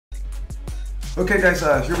Okay guys,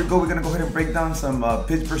 here we go. We're gonna go ahead and break down some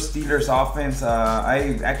Pittsburgh Steelers offense.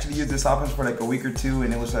 I actually used this offense for like a week or two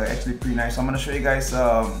and it was actually pretty nice. So I'm gonna show you guys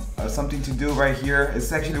something to do right here.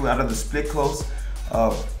 It's actually out of the split close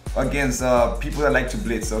against people that like to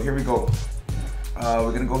blitz. So here we go.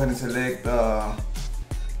 We're gonna go ahead and select the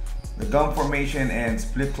gun formation and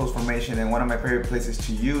split close formation, and one of my favorite places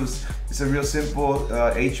to use. It's a real simple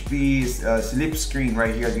HB slip screen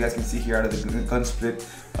right here, as you guys can see here, out of the gun split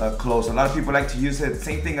close. A lot of people like to use it.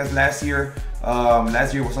 Same thing as last year.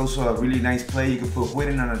 Last year was also a really nice play. You could put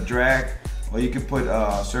Whitten on a drag, or you could put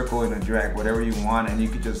Circle in a drag, whatever you want, and you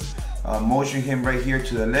could just motion him right here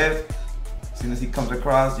to the left. As soon as he comes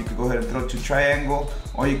across, you could go ahead and throw to triangle,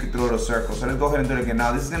 or you could throw to circle. So let's go ahead and do it again.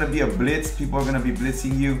 Now this is gonna be a blitz. People are gonna be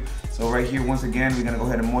blitzing you. So right here, once again, we're gonna go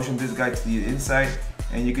ahead and motion this guy to the inside,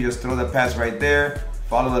 and you can just throw the pass right there,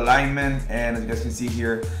 follow the lineman, and as you guys can see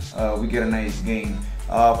here, we get a nice gain.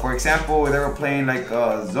 For example, if they were playing like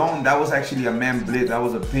zone, that was actually a man blitz. That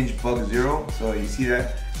was a pinch bug zero. So you see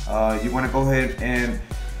that? You wanna go ahead and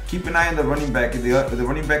keep an eye on the running back. If the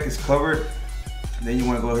running back is covered, then you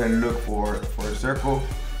want to go ahead and look for a circle.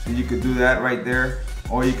 So you could do that right there,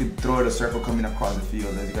 or you could throw it a circle coming across the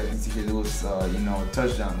field. As you guys can see here, it was a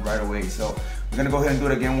touchdown right away. So we're gonna go ahead and do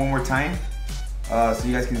it again one more time, so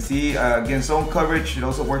you guys can see. Against zone coverage, it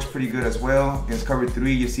also works pretty good as well. Against cover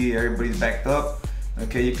 3, you see everybody's backed up.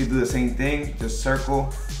 Okay, you could do the same thing, just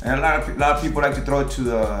circle. And a lot of people like to throw it to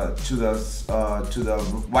the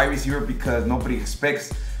wide receiver because nobody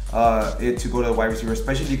expects it to go to the wide receiver,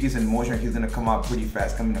 especially if he's in motion. He's gonna come out pretty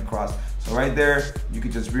fast coming across. So right there, you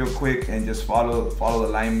could just real quick and just follow the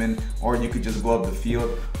lineman, or you could just go up the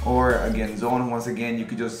field. Or again, zone, once again, you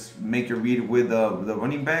could just make your read with the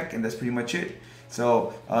running back, and that's pretty much it.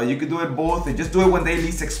 So you could do it both, and just do it when they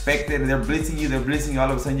least expect it. They're blitzing you,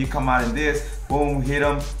 all of a sudden you come out in this, boom, hit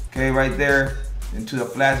them, okay, right there, into the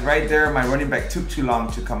flats. Right there, my running back took too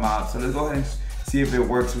long to come out. So let's go ahead and see if it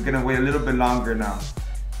works. We're gonna wait a little bit longer now.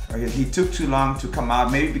 Okay, he took too long to come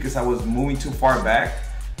out, maybe because I was moving too far back.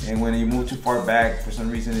 And when you move too far back, for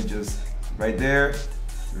some reason, it just, right there.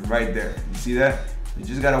 You see that? You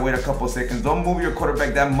just gotta wait a couple seconds. Don't move your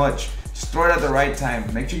quarterback that much. Just throw it at the right time.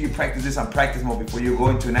 Make sure you practice this on practice mode before you go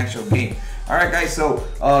into an actual game. All right, guys, so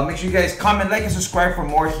make sure you guys comment, like, and subscribe for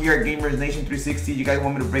more here at Gamers Nation 360. You guys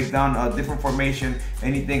want me to break down a different formation,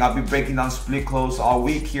 anything, I'll be breaking down split close all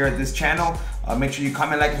week here at this channel. Make sure you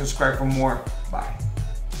comment, like, and subscribe for more. Bye.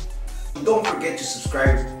 Don't forget to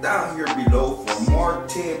subscribe down here below for more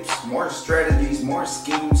tips, more strategies, more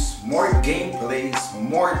schemes, more gameplays,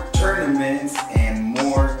 more tournaments, and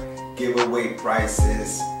more giveaway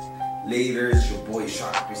prizes. Later, it's your boy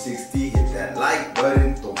Shark360. Hit that like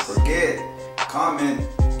button. Don't forget, comment,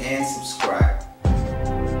 and subscribe.